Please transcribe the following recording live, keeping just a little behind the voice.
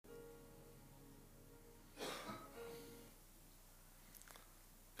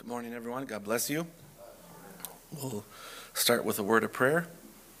Morning, everyone. God bless you. We'll start with a word of prayer.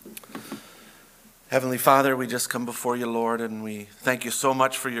 Heavenly Father, we just come before you, Lord, and we thank you so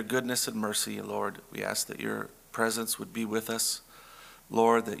much for your goodness and mercy, Lord. We ask that your presence would be with us,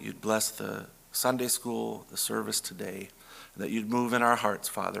 Lord, that you'd bless the Sunday school, the service today, and that you'd move in our hearts,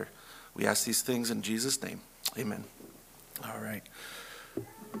 Father. We ask these things in Jesus' name. Amen. All right.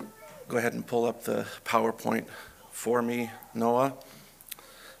 Go ahead and pull up the PowerPoint for me, Noah.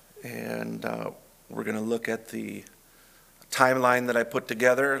 And we're going to look at the timeline that I put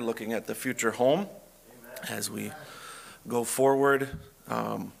together, looking at the future home. Amen. As we go forward.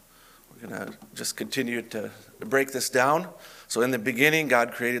 We're going to just continue to break this down. So in the beginning,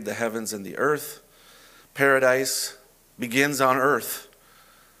 God created the heavens and the earth. Paradise begins on earth.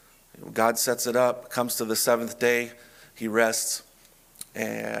 God sets it up, comes to the seventh day, he rests,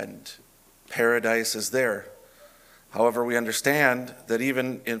 and paradise is there. However, we understand that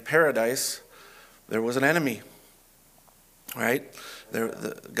even in paradise, there was an enemy, right?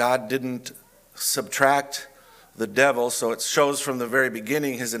 God didn't subtract the devil, so it shows from the very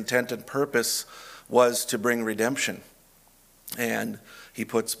beginning his intent and purpose was to bring redemption. And he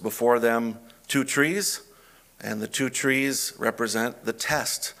puts before them two trees, and the two trees represent the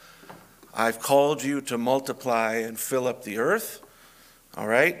test. I've called you to multiply and fill up the earth, all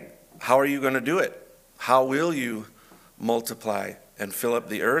right? How are you going to do it? How will you multiply and fill up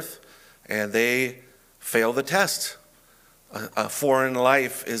the earth? And they fail the test. A foreign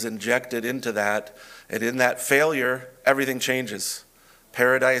life is injected into that, and in that failure, everything changes.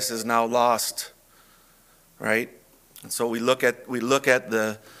 Paradise is now lost, right? And so we look at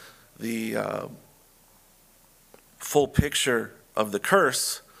the full picture of the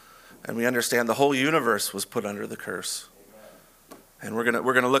curse, and we understand the whole universe was put under the curse. And we're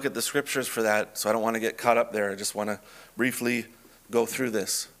gonna look at the scriptures for that, so I don't want to get caught up there. I just want to briefly go through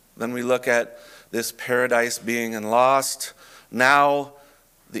this. Then we look at this paradise being lost. Now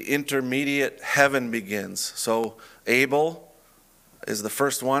the intermediate heaven begins. So Abel is the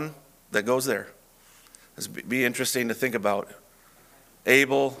first one that goes there. It's be interesting to think about.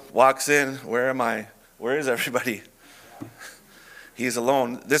 Abel walks in. Where am I? Where is everybody? He's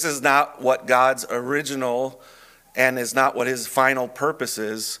alone. This is not what God's original and is not what his final purpose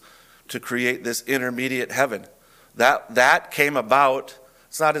is, to create this intermediate heaven. That came about.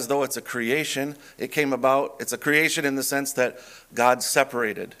 It's not as though it's a creation. It came about, it's a creation in the sense that God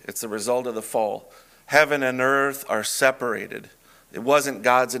separated. It's the result of the fall. Heaven and earth are separated. It wasn't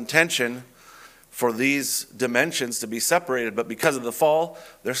God's intention for these dimensions to be separated, but because of the fall,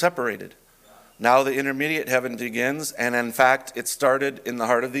 they're separated. Now the intermediate heaven begins, and in fact, it started in the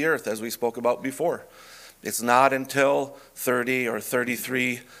heart of the earth, as we spoke about before. It's not until 30 or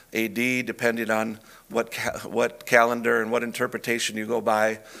 33 AD, depending on what calendar and what interpretation you go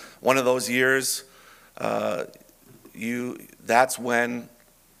by. One of those years, that's when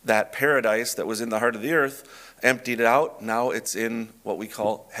that paradise that was in the heart of the earth emptied out. Now it's in what we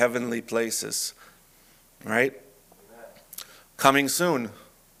call heavenly places, right? Coming soon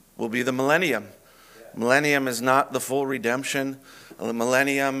will be the millennium. Millennium is not the full redemption. The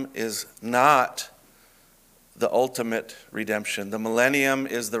millennium is not the ultimate redemption. The millennium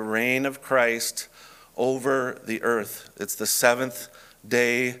is the reign of Christ over the earth. It's the seventh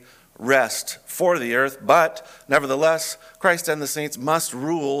day rest for the earth, but nevertheless, Christ and the saints must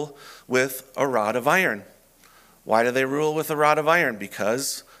rule with a rod of iron. Why do they rule with a rod of iron?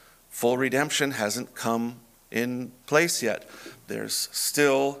 Because full redemption hasn't come in place yet. There's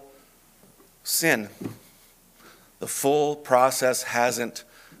still sin. The full process hasn't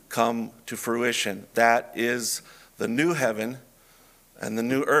come to fruition. That is the new heaven and the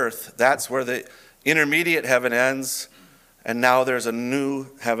new earth. That's where the intermediate heaven ends, and now there's a new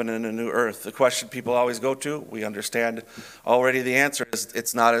heaven and a new earth. The question people always go to, we understand already the answer is,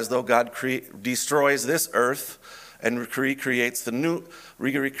 it's not as though God destroys this earth and recreates a new,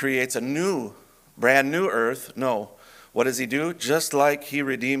 brand new earth. No. What does he do? Just like he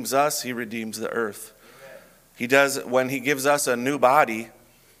redeems us, he redeems the earth. He does, when he gives us a new body,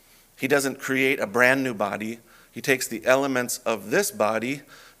 he doesn't create a brand new body. He takes the elements of this body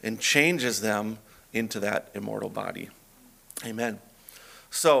and changes them into that immortal body. Amen.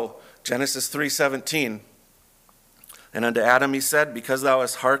 So, Genesis 3:17. And unto Adam he said, because thou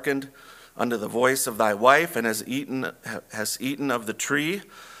hast hearkened unto the voice of thy wife, and hast eaten of the tree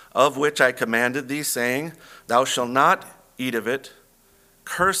of which I commanded thee, saying, thou shalt not eat of it.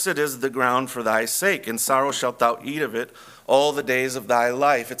 Cursed is the ground for thy sake. In sorrow shalt thou eat of it all the days of thy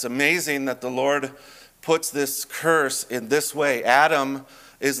life. It's amazing that the Lord puts this curse in this way. Adam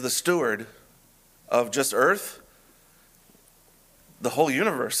is the steward of just earth. the whole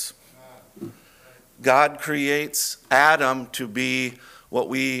universe. God creates Adam to be what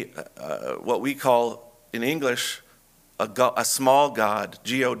we call in English a small God,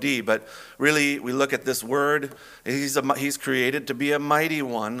 G-O-D. But really, we look at this word, he's created to be a mighty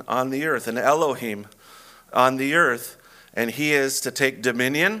one on the earth, an Elohim on the earth. And he is to take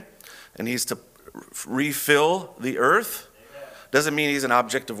dominion, and he's to refill the earth. Doesn't mean he's an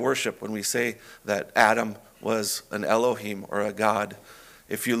object of worship when we say that Adam was an Elohim or a God.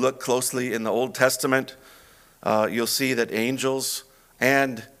 If you look closely in the Old Testament, you'll see that angels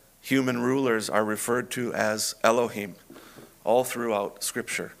and human rulers are referred to as Elohim all throughout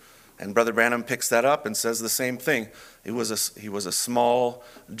Scripture. And Brother Branham picks that up and says the same thing. He was a small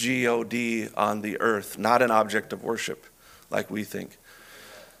G-O-D on the earth, not an object of worship like we think.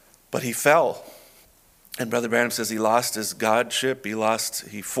 But he fell. And Brother Branham says he lost his godship,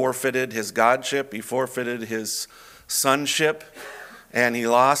 he forfeited his godship, he forfeited his sonship, and he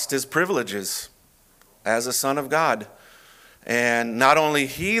lost his privileges as a son of God. And not only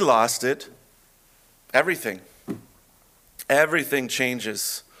he lost it, everything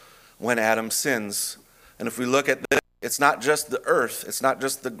changes when Adam sins. And if we look at this, it's not just the earth, it's not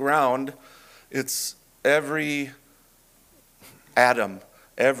just the ground, it's every atom,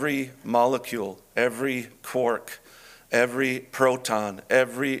 every molecule, every quark, every proton,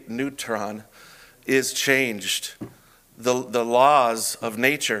 every neutron is changed. The laws of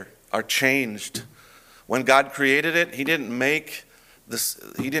nature are changed. When God created it, he didn't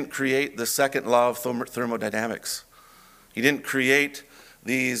create the second law of thermodynamics. He didn't create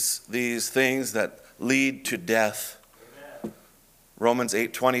these things that lead to death. Amen. Romans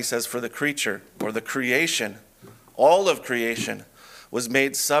 8:20 says, for the creature, or the creation, all of creation, was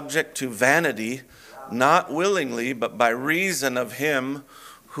made subject to vanity, not willingly, but by reason of him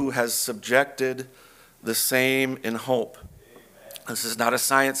who has subjected the same in hope. Amen. This is not a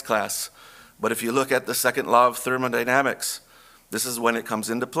science class, but if you look at the second law of thermodynamics, this is when it comes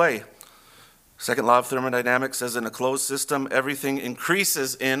into play. Second law of thermodynamics says in a closed system, everything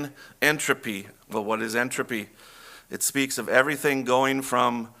increases in entropy. Well, what is entropy? It speaks of everything going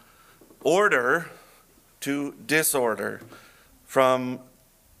from order to disorder, from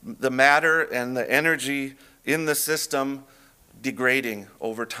the matter and the energy in the system degrading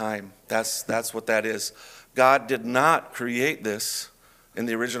over time. That's what that is. God did not create this in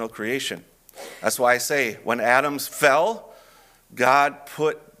the original creation. That's why I say when Adam fell, God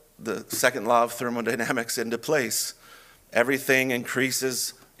put the second law of thermodynamics into place. Everything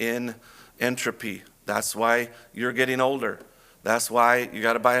increases in entropy. That's why you're getting older. That's why you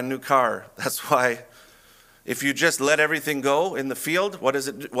got to buy a new car. That's why if you just let everything go in the field,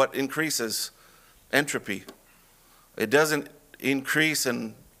 what increases? Entropy. It doesn't increase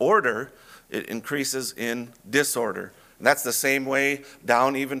in order, it increases in disorder. And that's the same way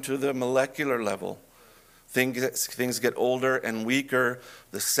down even to the molecular level. Things get older and weaker.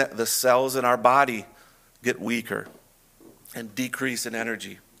 The cells in our body get weaker and decrease in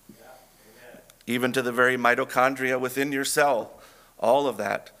energy. Yeah. Even to the very mitochondria within your cell, all of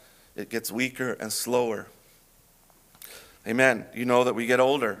that, it gets weaker and slower. Amen. You know that we get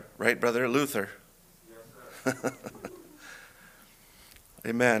older, right, Brother Luther? Yes, sir.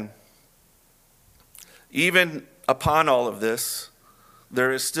 Amen. Even upon all of this,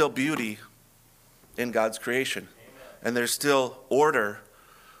 there is still beauty in God's creation. Amen. And there's still order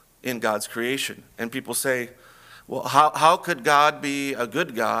in God's creation. And people say, well, how could God be a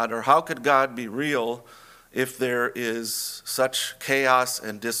good God, or how could God be real if there is such chaos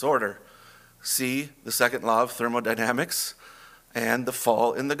and disorder? See the second law of thermodynamics and the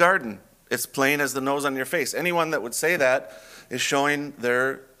fall in the garden. It's plain as the nose on your face. Anyone that would say that is showing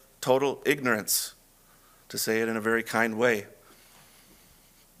their total ignorance, to say it in a very kind way.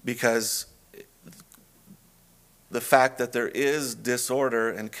 Because the fact that there is disorder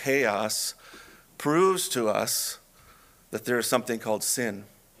and chaos proves to us that there is something called sin.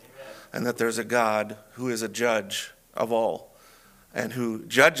 Amen. And that there's a God who is a judge of all and who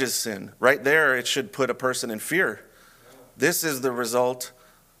judges sin. Right there, it should put a person in fear. This is the result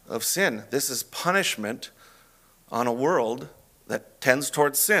of sin. This is punishment on a world that tends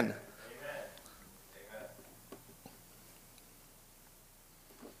towards sin.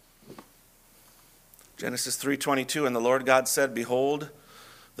 Genesis 3:22, and the Lord God said, behold,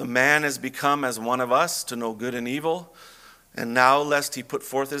 the man is become as one of us to know good and evil. And now lest he put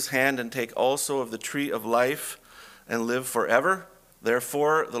forth his hand and take also of the tree of life and live forever.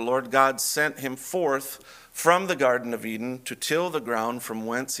 Therefore the Lord God sent him forth from the Garden of Eden to till the ground from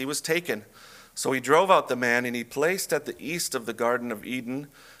whence he was taken. So he drove out the man, and he placed at the east of the Garden of Eden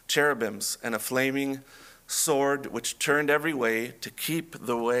cherubims and a flaming sword which turned every way to keep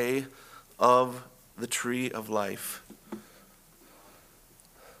the way of the tree of life.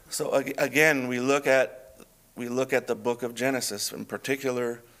 So again, we look at the book of Genesis, in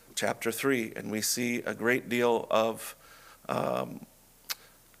particular chapter 3, and we see a great deal of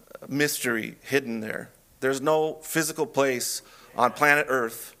mystery hidden there. There's no physical place on planet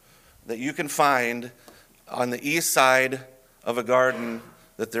Earth that you can find on the east side of a garden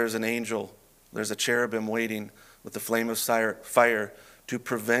that there's an angel, there's a cherubim waiting with the flame of fire to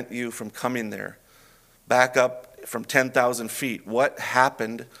prevent you from coming there. Back up from 10,000 feet. What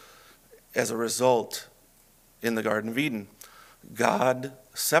happened as a result in the Garden of Eden? God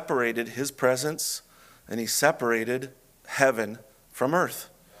separated his presence, and he separated heaven from earth.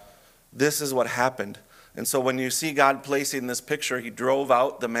 This is what happened. And so when you see God placing this picture, he drove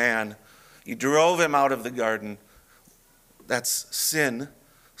out the man. He drove him out of the garden. That's sin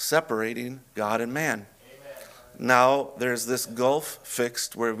separating God and man. Amen. Now there's this gulf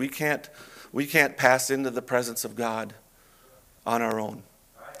fixed where we can't pass into the presence of God on our own.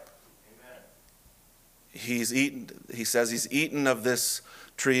 Right. Amen. He says he's eaten of this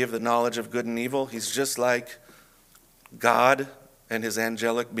tree of the knowledge of good and evil. He's just like God and his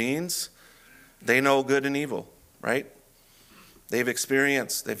angelic beings. They know good and evil, right? They've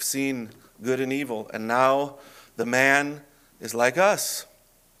seen good and evil, and now the man is like us.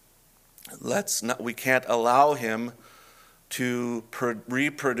 We can't allow him to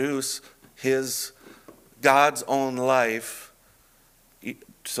reproduce God's own life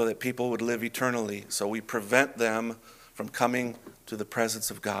so that people would live eternally. So we prevent them from coming to the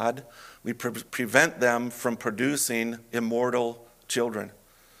presence of God. We prevent them from producing immortal children.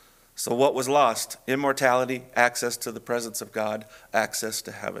 So what was lost? Immortality, access to the presence of God, access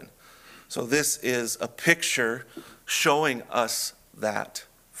to heaven. So this is a picture showing us that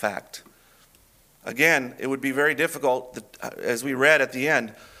fact. Again, it would be very difficult, as we read at the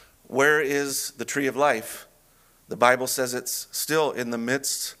end, where is the tree of life? The Bible says it's still in the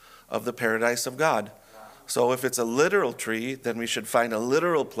midst of the paradise of God. So if it's a literal tree, then we should find a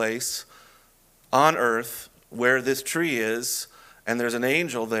literal place on earth where this tree is, and there's an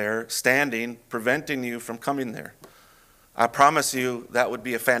angel there standing, preventing you from coming there. I promise you that would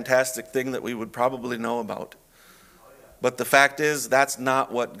be a fantastic thing that we would probably know about. But the fact is, that's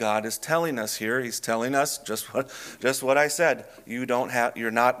not what God is telling us here. He's telling us just what I said. You're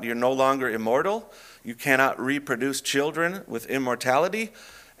no longer immortal. You cannot reproduce children with immortality,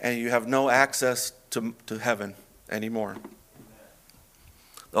 and you have no access to heaven anymore.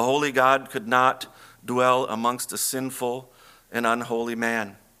 The holy God could not dwell amongst a sinful and unholy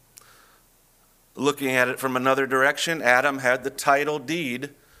man. Looking at it from another direction, Adam had the title deed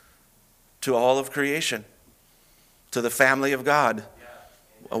to all of creation, to the family of God.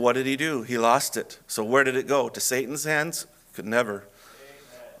 Yeah. What did he do? He lost it. So where did it go? To Satan's hands? Could never. Amen.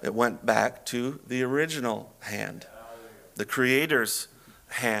 It went back to the original hand, the Creator's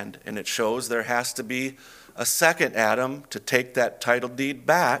hand. And it shows there has to be a second Adam to take that title deed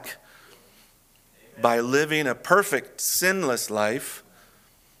back. Amen. By living a perfect, sinless life,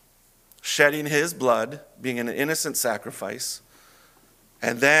 shedding his blood, being an innocent sacrifice.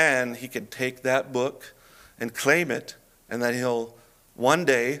 And then he can take that book and claim it, and then he'll one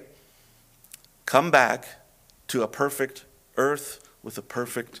day come back to a perfect earth with a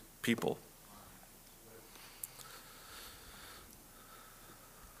perfect people.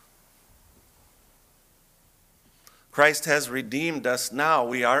 Christ has redeemed us now.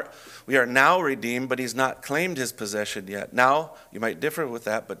 We are now redeemed, but he's not claimed his possession yet. Now, you might differ with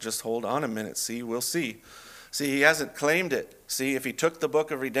that, but just hold on a minute. See, we'll see. See, he hasn't claimed it. See, if he took the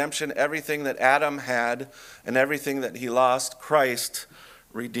book of redemption, everything that Adam had and everything that he lost, Christ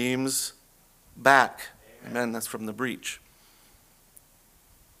redeems back. Amen. That's from the breach.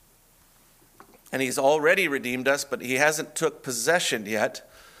 And he's already redeemed us, but he hasn't took possession yet.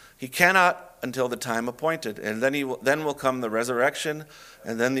 He cannot until the time appointed. And then will come the resurrection,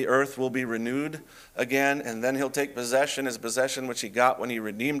 and then the earth will be renewed again, and then he'll take possession, his possession which he got when he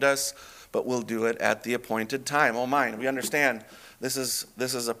redeemed us, but we'll do it at the appointed time. Oh mine, we understand this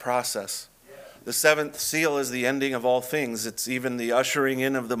is a process. The seventh seal is the ending of all things. It's even the ushering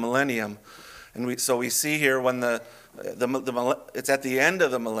in of the millennium. And so we see here when it's at the end of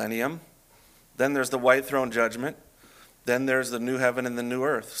the millennium, then there's the white throne judgment, then there's the new heaven and the new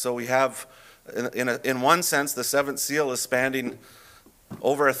earth. So we have, in one sense, the seventh seal is spanning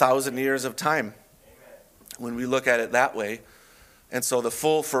over 1,000 years of time. Amen. When we look at it that way. And so the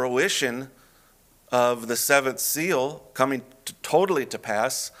full fruition of the seventh seal coming totally to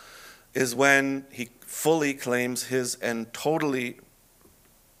pass is when he fully claims his and totally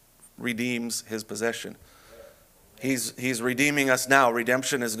redeems his possession. He's redeeming us now.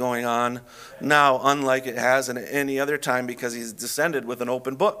 Redemption is going on now, unlike it has in any other time, because he's descended with an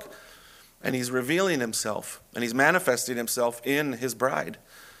open book. And he's revealing himself, and he's manifesting himself in his bride.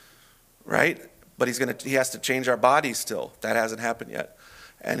 Right? But he has to change our bodies still. That hasn't happened yet.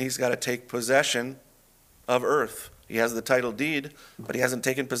 And he's got to take possession of earth. He has the title deed, but he hasn't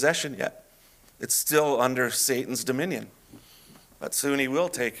taken possession yet. It's still under Satan's dominion. But soon he will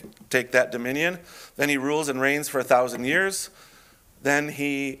take that dominion. Then he rules and reigns for 1,000 years. Then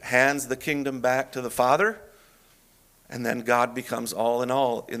he hands the kingdom back to the Father. And then God becomes all in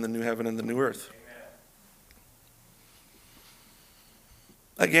all in the new heaven and the new earth.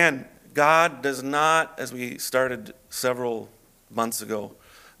 Amen. Again, God does not, as we started several months ago,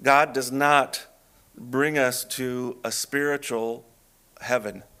 God does not bring us to a spiritual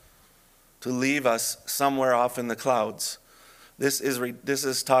heaven, to leave us somewhere off in the clouds. This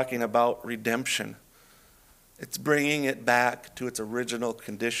is talking about redemption. It's bringing it back to its original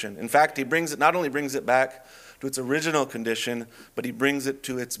condition. In fact, he not only brings it back to its original condition, but he brings it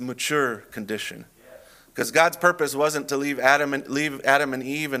to its mature condition. Because God's purpose wasn't to leave Adam and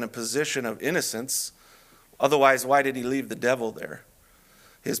Eve in a position of innocence. Otherwise, why did he leave the devil there?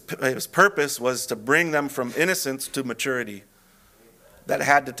 His purpose was to bring them from innocence to maturity. That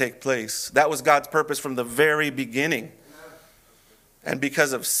had to take place. That was God's purpose from the very beginning. And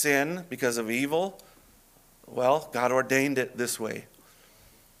because of sin, because of evil, well, God ordained it this way.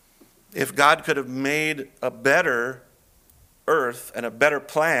 If God could have made a better earth and a better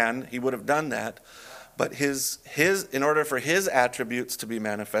plan, he would have done that. But in order for his attributes to be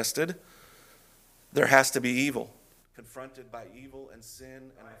manifested, there has to be evil. Confronted by evil and sin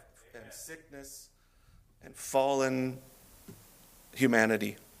and sickness and fallen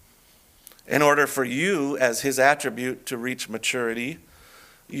humanity. In order for you, as his attribute, to reach maturity,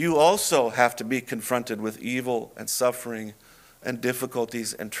 you also have to be confronted with evil and suffering and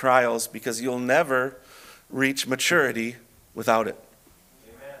difficulties and trials, because you'll never reach maturity without it.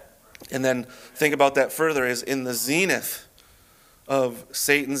 Amen. And then think about that further, is in the zenith of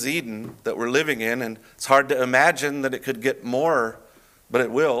Satan's Eden that we're living in, and it's hard to imagine that it could get more, but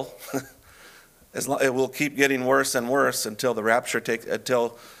it will. It will keep getting worse and worse until the rapture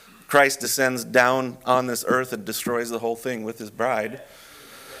until Christ descends down on this earth and destroys the whole thing with his bride.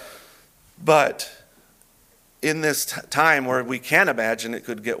 But in this time where we can imagine it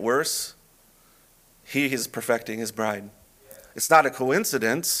could get worse, he is perfecting his bride. It's not a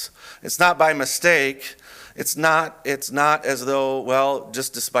coincidence. It's not by mistake. It's not as though, well,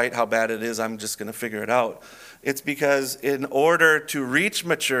 just despite how bad it is, I'm just going to figure it out. It's because in order to reach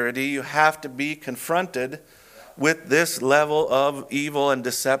maturity, you have to be confronted with this level of evil and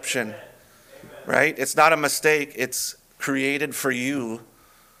deception. Right? It's not a mistake. It's created for you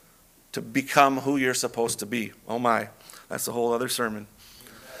to become who you're supposed to be. Oh my, that's a whole other sermon.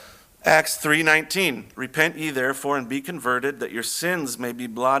 Acts 3:19, repent ye therefore and be converted, that your sins may be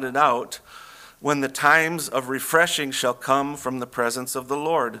blotted out, when the times of refreshing shall come from the presence of the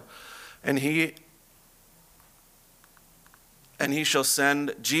Lord. And he shall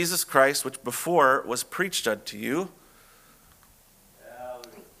send Jesus Christ, which before was preached unto you,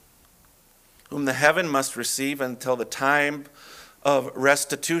 whom the heaven must receive until the time of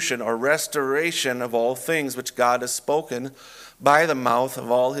restitution or restoration of all things which God has spoken by the mouth of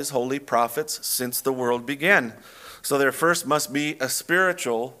all his holy prophets since the world began. So there first must be a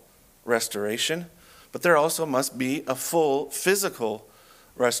spiritual restoration, but there also must be a full physical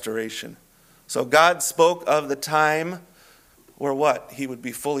restoration. So God spoke of the time where what? He would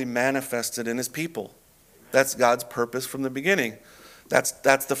be fully manifested in his people. That's God's purpose from the beginning. That's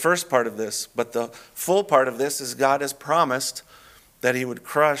the first part of this. But the full part of this is God has promised that he would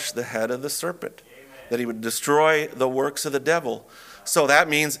crush the head of the serpent, that he would destroy the works of the devil. So that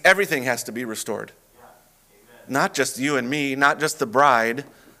means everything has to be restored. Not just you and me, not just the bride.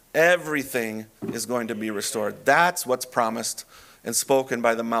 Everything is going to be restored. That's what's promised and spoken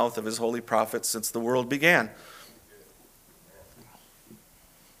by the mouth of his holy prophets since the world began.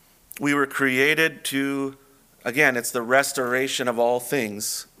 We were created to, again, it's the restoration of all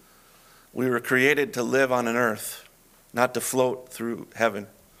things. We were created to live on an earth, not to float through heaven.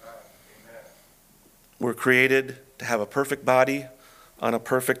 We're created to have a perfect body on a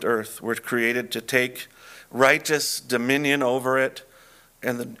perfect earth. We're created to take righteous dominion over it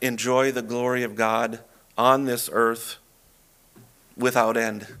and enjoy the glory of God on this earth without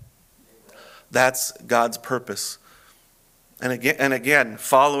end. That's God's purpose. And again,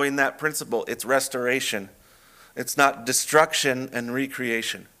 following that principle, it's restoration. It's not destruction and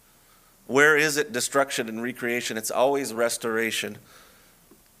recreation. Where is it destruction and recreation? It's always restoration.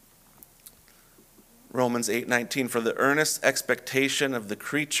 Romans 8:19, for the earnest expectation of the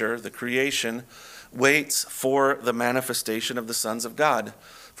creature, the creation, waits for the manifestation of the sons of God.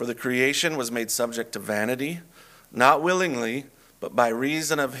 For the creation was made subject to vanity, not willingly, but by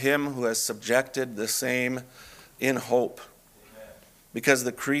reason of him who has subjected the same in hope. Amen. Because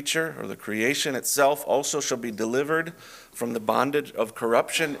the creature, or the creation itself, also shall be delivered from the bondage of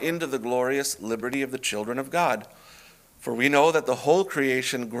corruption into the glorious liberty of the children of God. For we know that the whole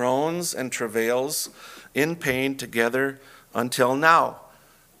creation groans and travails in pain together until now.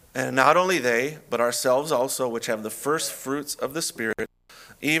 And not only they, but ourselves also, which have the first fruits of the Spirit,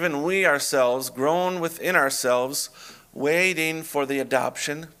 even we ourselves groan within ourselves, waiting for the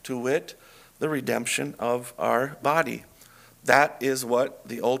adoption, to wit, the redemption of our body. That is what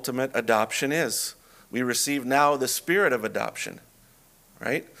the ultimate adoption is. We receive now the spirit of adoption,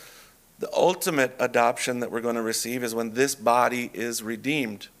 right? The ultimate adoption that we're going to receive is when this body is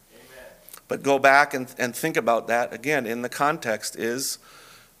redeemed. Amen. But go back and think about that again in the context is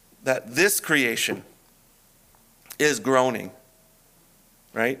that this creation is groaning,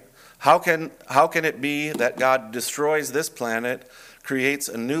 right? How can it be that God destroys this planet, creates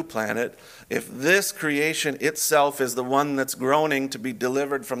a new planet, if this creation itself is the one that's groaning to be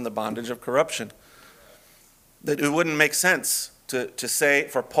delivered from the bondage of corruption? That it wouldn't make sense to say,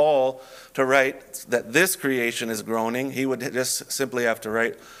 for Paul to write that this creation is groaning. He would just simply have to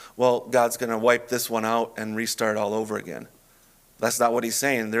write, well, God's going to wipe this one out and restart all over again. That's not what he's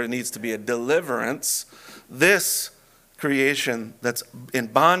saying. There needs to be a deliverance. This creation that's in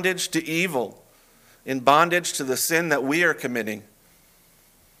bondage to evil, in bondage to the sin that we are committing,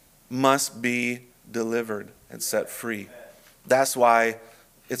 must be delivered and set free. That's why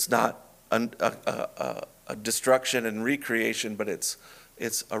it's not a destruction and recreation, but it's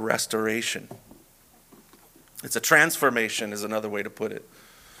a restoration. It's a transformation is another way to put it.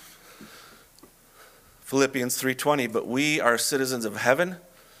 Philippians 3:20, but we are citizens of heaven,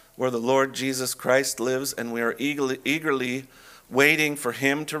 where the Lord Jesus Christ lives, and we are eagerly waiting for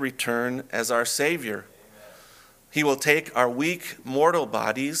him to return as our Savior. Amen. He will take our weak mortal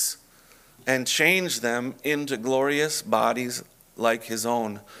bodies and change them into glorious bodies like his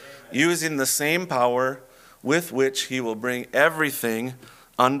own, Amen. Using the same power with which he will bring everything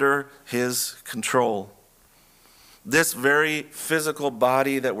under his control. This very physical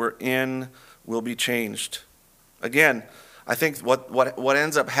body that we're in will be changed. Again, I think what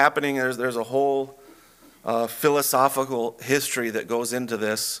ends up happening is there's a whole philosophical history that goes into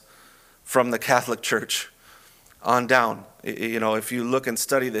this from the Catholic Church on down. You know, if you look and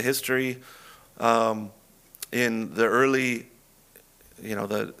study the history in the early,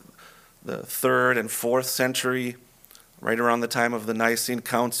 the 3rd and 4th century, right around the time of the Nicene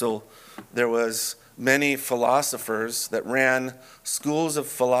Council, there was many philosophers that ran schools of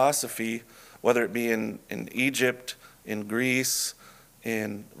philosophy, whether it be in Egypt, in Greece,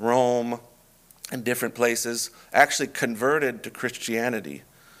 in Rome, and different places, actually converted to Christianity.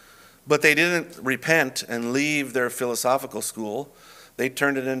 But they didn't repent and leave their philosophical school. They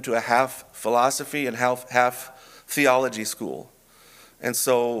turned it into a half philosophy and half theology school. And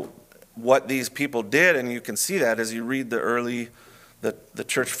so what these people did, and you can see that as you read the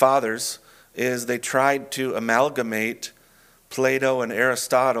church fathers, is they tried to amalgamate Plato and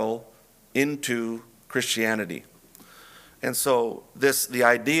Aristotle into Christianity. And so the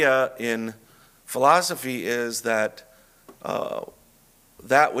idea in philosophy is that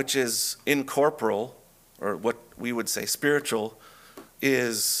that which is incorporeal, or what we would say spiritual,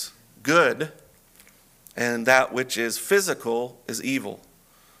 is good, and that which is physical is evil.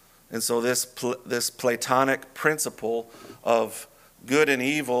 And so this Platonic principle of good and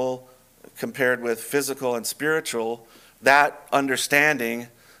evil compared with physical and spiritual, that understanding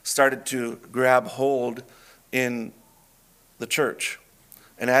started to grab hold in the church.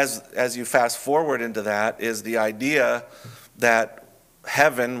 And as you fast forward into that is the idea that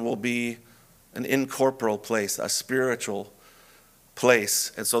heaven will be an incorporeal place, a spiritual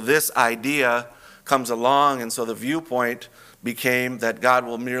place. And so this idea comes along, and so the viewpoint became that God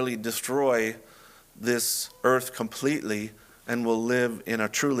will merely destroy this earth completely and will live in a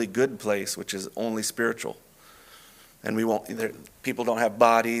truly good place, which is only spiritual. And people don't have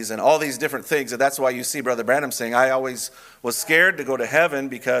bodies and all these different things. And that's why you see Brother Branham saying, I always was scared to go to heaven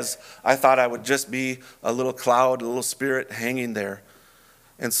because I thought I would just be a little cloud, a little spirit hanging there.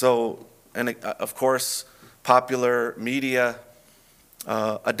 And so, of course, popular media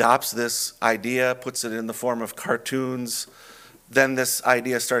adopts this idea, puts it in the form of cartoons. Then this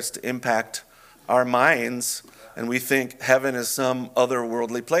idea starts to impact our minds, and we think heaven is some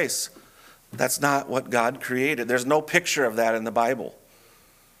otherworldly place. That's not what God created. There's no picture of that in the Bible.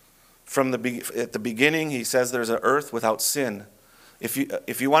 at the beginning, he says there's an earth without sin. If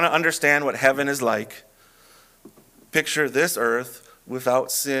you want to understand what heaven is like, picture this earth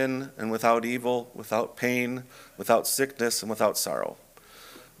without sin and without evil, without pain, without sickness, and without sorrow.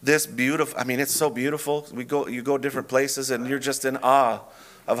 This beautiful, it's so beautiful. You go different places and you're just in awe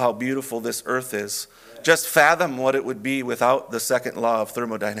of how beautiful this earth is. Just fathom what it would be without the second law of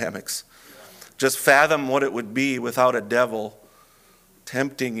thermodynamics. Just fathom what it would be without a devil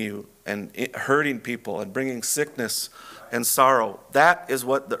tempting you and hurting people and bringing sickness and sorrow. That is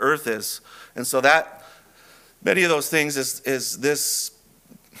what the earth is. And so that, many of those things is this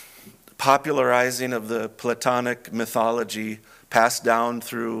popularizing of the Platonic mythology passed down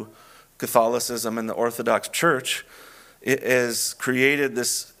through Catholicism and the Orthodox Church. It has created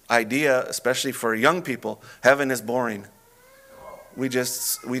this idea, especially for young people, heaven is boring. We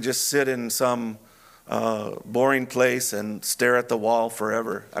just sit in some boring place and stare at the wall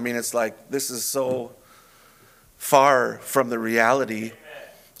forever. It's like, this is so far from the reality.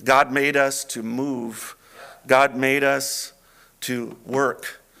 God made us to move. God made us to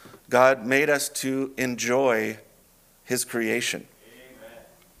work. God made us to enjoy his creation.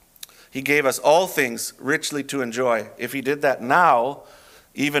 He gave us all things richly to enjoy. If he did that now,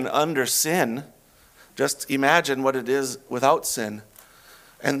 even under sin, just imagine what it is without sin.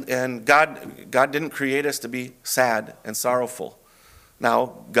 And God didn't create us to be sad and sorrowful.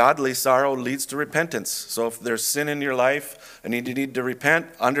 Now, godly sorrow leads to repentance. So if there's sin in your life and you need to repent,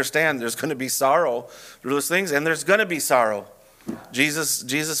 understand there's going to be sorrow through those things, and there's going to be sorrow.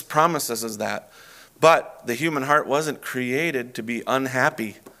 Jesus promises us that. But the human heart wasn't created to be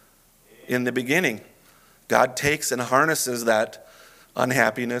unhappy in the beginning. God takes and harnesses that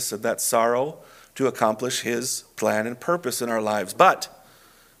unhappiness and that sorrow to accomplish his plan and purpose in our lives. But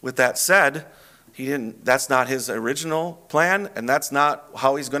with that said, that's not his original plan, and that's not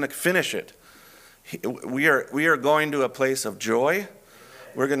how he's going to finish it. We are going to a place of joy.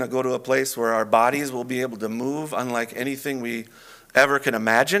 We're going to go to a place where our bodies will be able to move unlike anything we ever can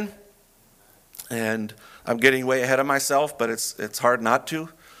imagine. And I'm getting way ahead of myself, but it's hard not to.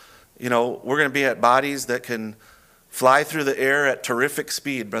 We're going to be at bodies that can fly through the air at terrific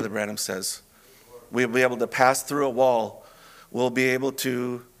speed, Brother Branham says. We'll be able to pass through a wall. We'll be able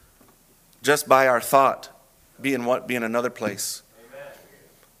to, just by our thought, be in another place. Amen.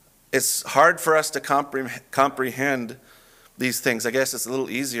 It's hard for us to comprehend these things. I guess it's a little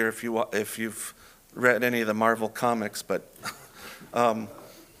easier if you've read any of the Marvel comics, but I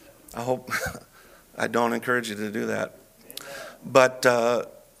hope I don't encourage you to do that. But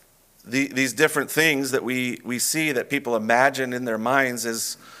these different things that we see that people imagine in their minds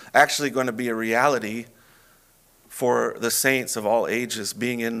is actually going to be a reality for the saints of all ages,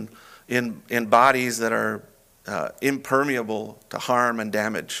 being in bodies that are impermeable to harm and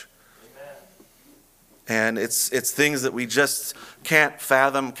damage. Amen. And it's things that we just can't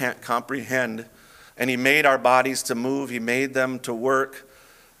fathom, can't comprehend. And he made our bodies to move. He made them to work.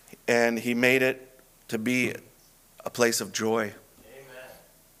 And he made it to be a place of joy.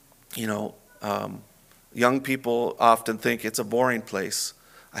 Amen. Young people often think it's a boring place.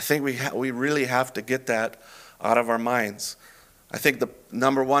 I think we really have to get that out of our minds. I think the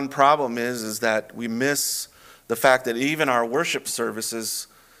number one problem is that we miss the fact that even our worship services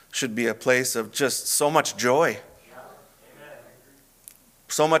should be a place of just so much joy.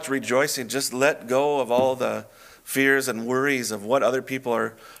 So much rejoicing. Just let go of all the fears and worries of what other people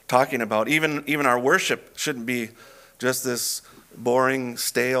are talking about. Even our worship shouldn't be just this boring,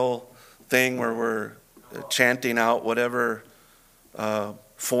 stale thing where we're chanting out whatever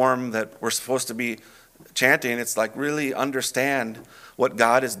form that we're supposed to be chanting. It's like, really understand what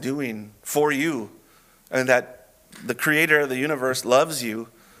God is doing for you, and that the creator of the universe loves you.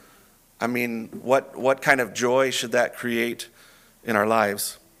 What kind of joy should that create in our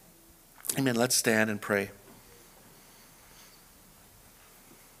lives? Amen. Let's stand and pray.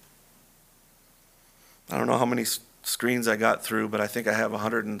 I don't know how many screens I got through, but I think I have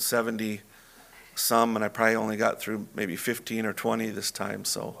 170 some, and I probably only got through maybe 15 or 20 this time,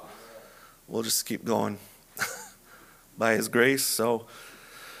 so we'll just keep going by his grace. So,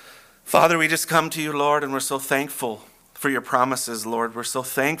 Father, we just come to you, Lord, and we're so thankful for your promises, Lord. We're so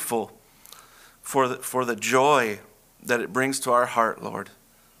thankful for the joy that it brings to our heart, Lord.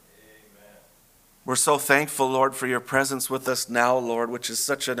 Amen. We're so thankful, Lord, for your presence with us now, Lord, which is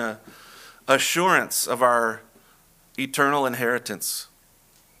such an assurance of our eternal inheritance.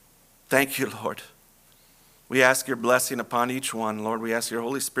 Thank you, Lord. We ask your blessing upon each one, Lord. We ask your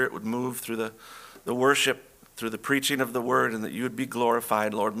Holy Spirit would move through the worship, through the preaching of the word, and that you would be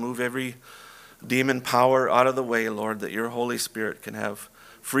glorified, Lord. Move every demon power out of the way, Lord, that your Holy Spirit can have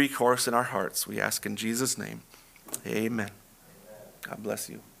free course in our hearts. We ask in Jesus' name. Amen. God bless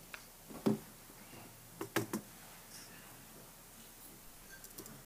you.